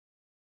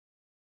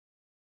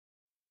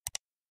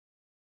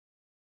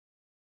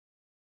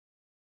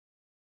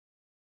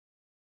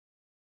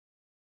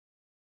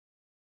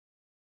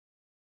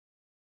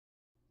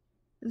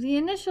The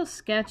initial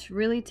sketch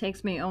really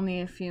takes me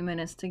only a few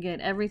minutes to get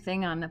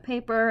everything on the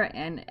paper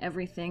and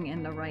everything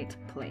in the right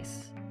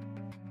place.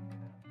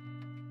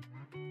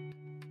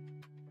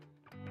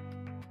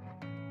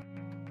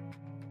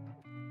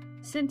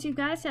 Since you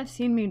guys have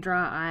seen me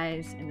draw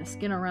eyes and the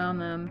skin around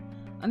them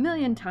a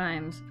million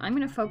times, I'm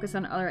going to focus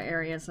on other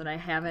areas that I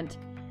haven't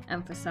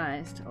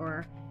emphasized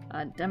or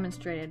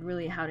demonstrated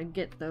really how to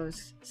get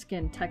those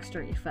skin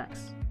texture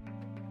effects.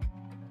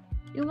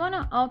 You'll want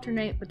to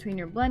alternate between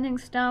your blending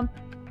stump,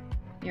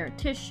 your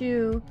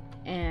tissue,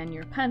 and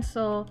your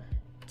pencil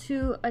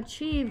to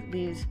achieve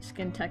these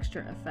skin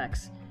texture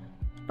effects.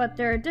 But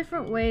there are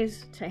different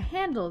ways to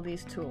handle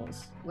these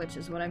tools, which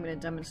is what I'm going to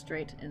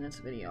demonstrate in this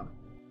video.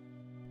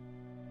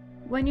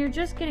 When you're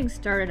just getting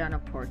started on a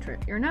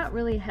portrait, you're not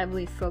really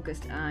heavily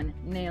focused on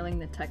nailing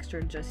the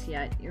texture just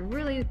yet. You're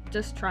really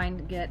just trying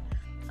to get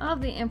all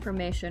of the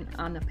information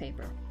on the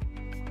paper.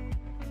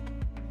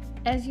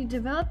 As you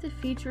develop the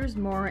features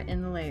more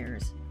in the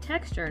layers,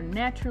 texture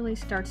naturally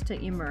starts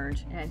to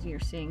emerge, as you're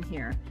seeing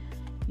here.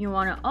 You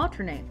want to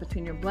alternate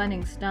between your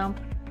blending stump,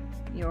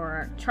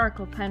 your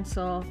charcoal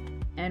pencil,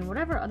 and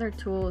whatever other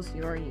tools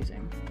you're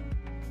using.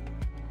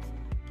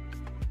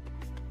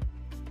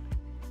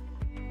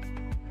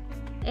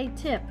 A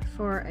tip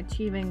for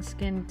achieving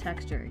skin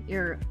texture: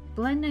 your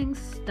blending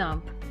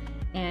stump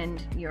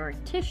and your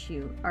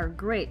tissue are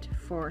great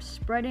for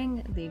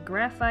spreading the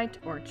graphite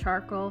or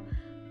charcoal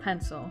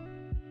pencil.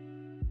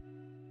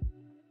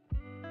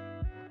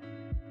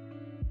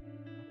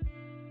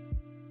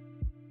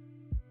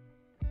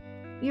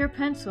 Your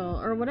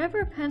pencil, or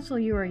whatever pencil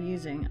you are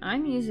using,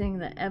 I'm using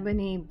the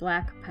Ebony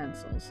black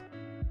pencils.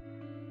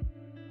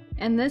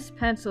 And this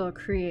pencil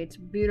creates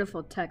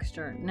beautiful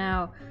texture.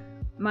 Now,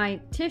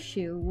 my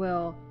tissue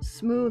will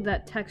smooth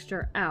that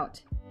texture out,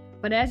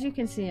 but as you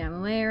can see,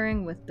 I'm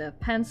layering with the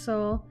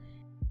pencil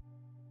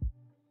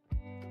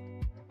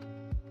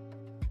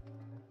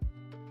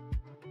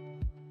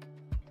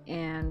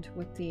and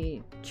with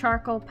the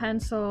charcoal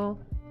pencil,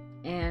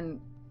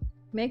 and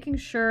making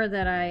sure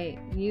that I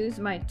use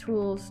my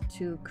tools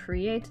to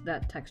create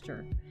that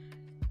texture.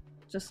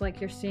 Just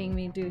like you're seeing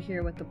me do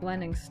here with the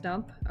blending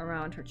stump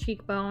around her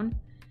cheekbone,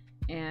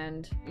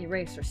 and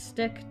eraser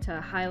stick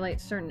to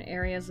highlight certain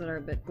areas that are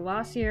a bit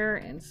glossier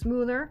and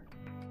smoother.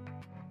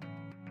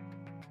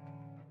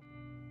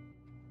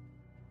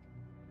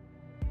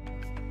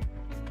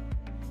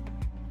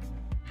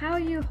 How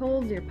you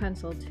hold your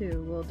pencil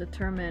too will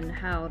determine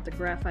how the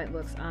graphite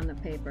looks on the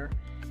paper,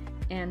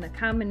 and the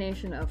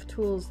combination of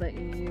tools that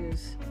you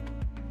use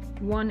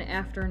one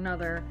after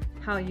another,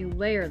 how you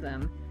layer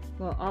them,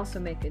 will also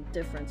make a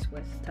difference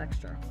with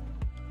texture.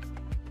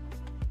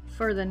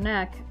 For the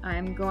neck,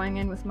 I'm going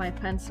in with my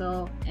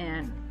pencil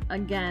and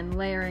again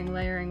layering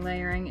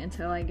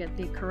until I get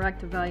the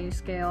correct value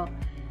scale,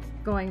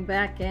 going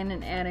back in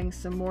and adding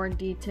some more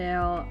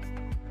detail.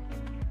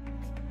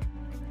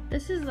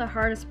 This is the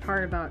hardest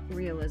part about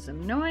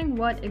realism, knowing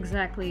what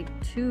exactly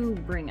to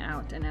bring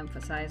out and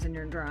emphasize in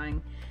your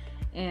drawing,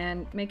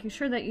 and making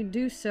sure that you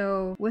do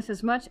so with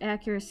as much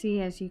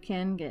accuracy as you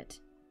can get.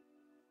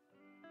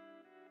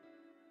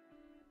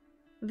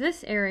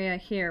 This area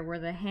here where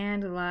the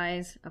hand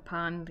lies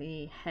upon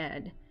the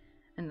head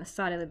and the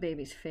side of the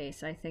baby's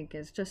face, I think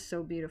is just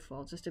so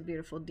beautiful, just a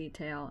beautiful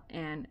detail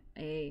and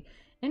a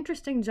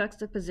interesting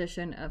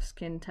juxtaposition of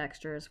skin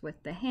textures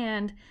with the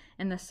hand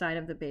and the side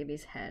of the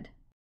baby's head.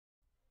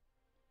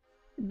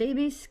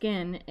 Baby's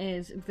skin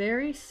is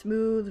very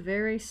smooth,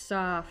 very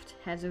soft,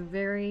 has a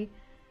very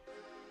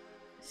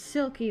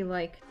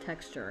silky-like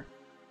texture.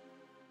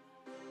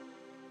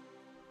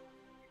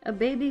 A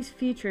baby's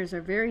features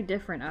are very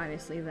different,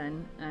 obviously,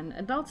 than an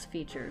adult's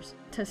features.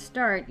 To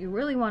start, you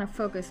really want to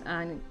focus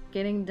on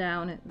getting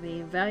down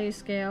the value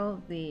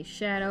scale, the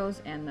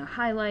shadows, and the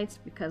highlights,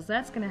 because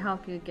that's going to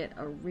help you get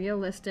a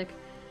realistic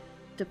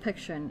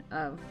depiction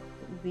of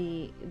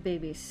the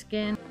baby's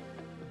skin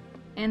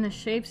and the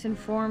shapes and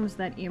forms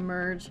that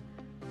emerge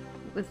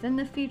within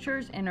the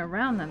features and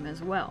around them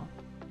as well,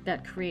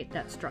 that create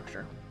that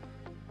structure.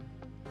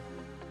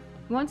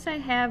 Once I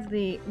have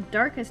the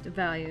darkest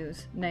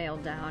values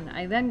nailed down,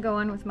 I then go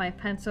in with my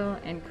pencil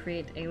and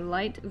create a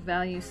light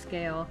value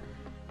scale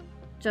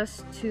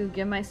just to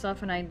give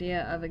myself an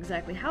idea of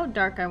exactly how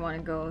dark I want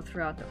to go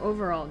throughout the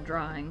overall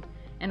drawing.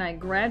 And I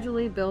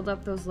gradually build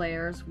up those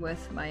layers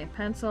with my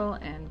pencil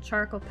and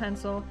charcoal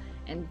pencil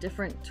and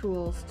different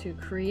tools to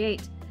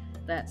create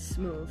that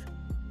smooth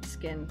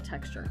skin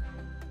texture.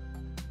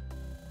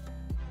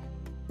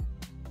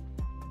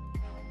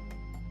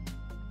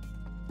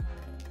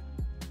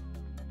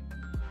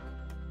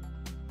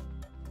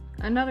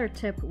 Another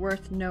tip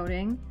worth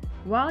noting: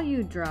 while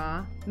you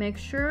draw, make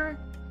sure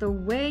the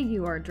way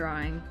you are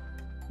drawing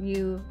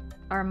you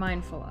are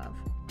mindful of.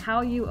 How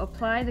you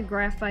apply the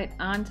graphite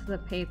onto the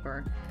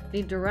paper,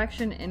 the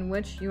direction in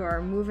which you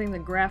are moving the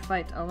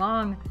graphite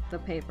along the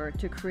paper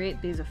to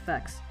create these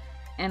effects.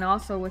 And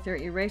also with your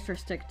eraser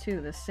stick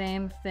too, the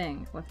same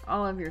thing with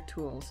all of your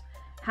tools.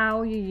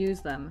 How you use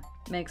them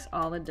makes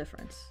all the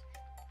difference.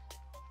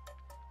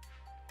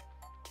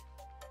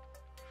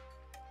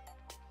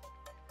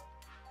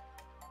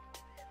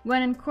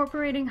 When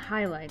incorporating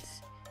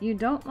highlights, you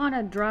don't want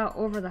to draw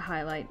over the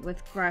highlight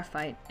with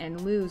graphite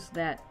and lose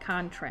that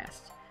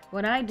contrast.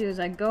 What I do is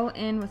I go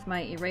in with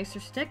my eraser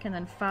stick and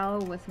then follow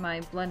with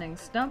my blending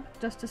stump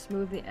just to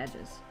smooth the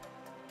edges.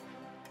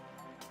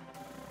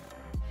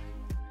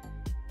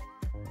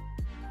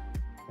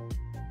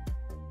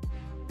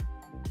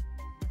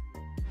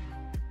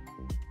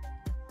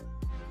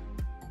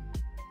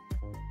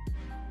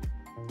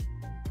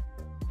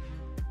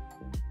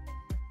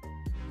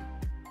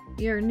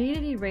 Your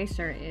kneaded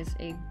eraser is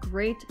a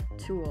great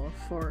tool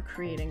for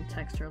creating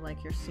texture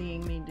like you're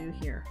seeing me do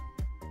here.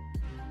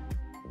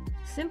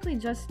 Simply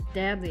just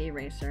dab the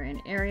eraser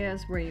in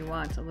areas where you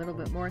want a little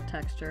bit more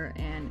texture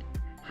and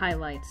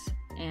highlights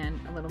and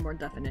a little more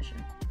definition.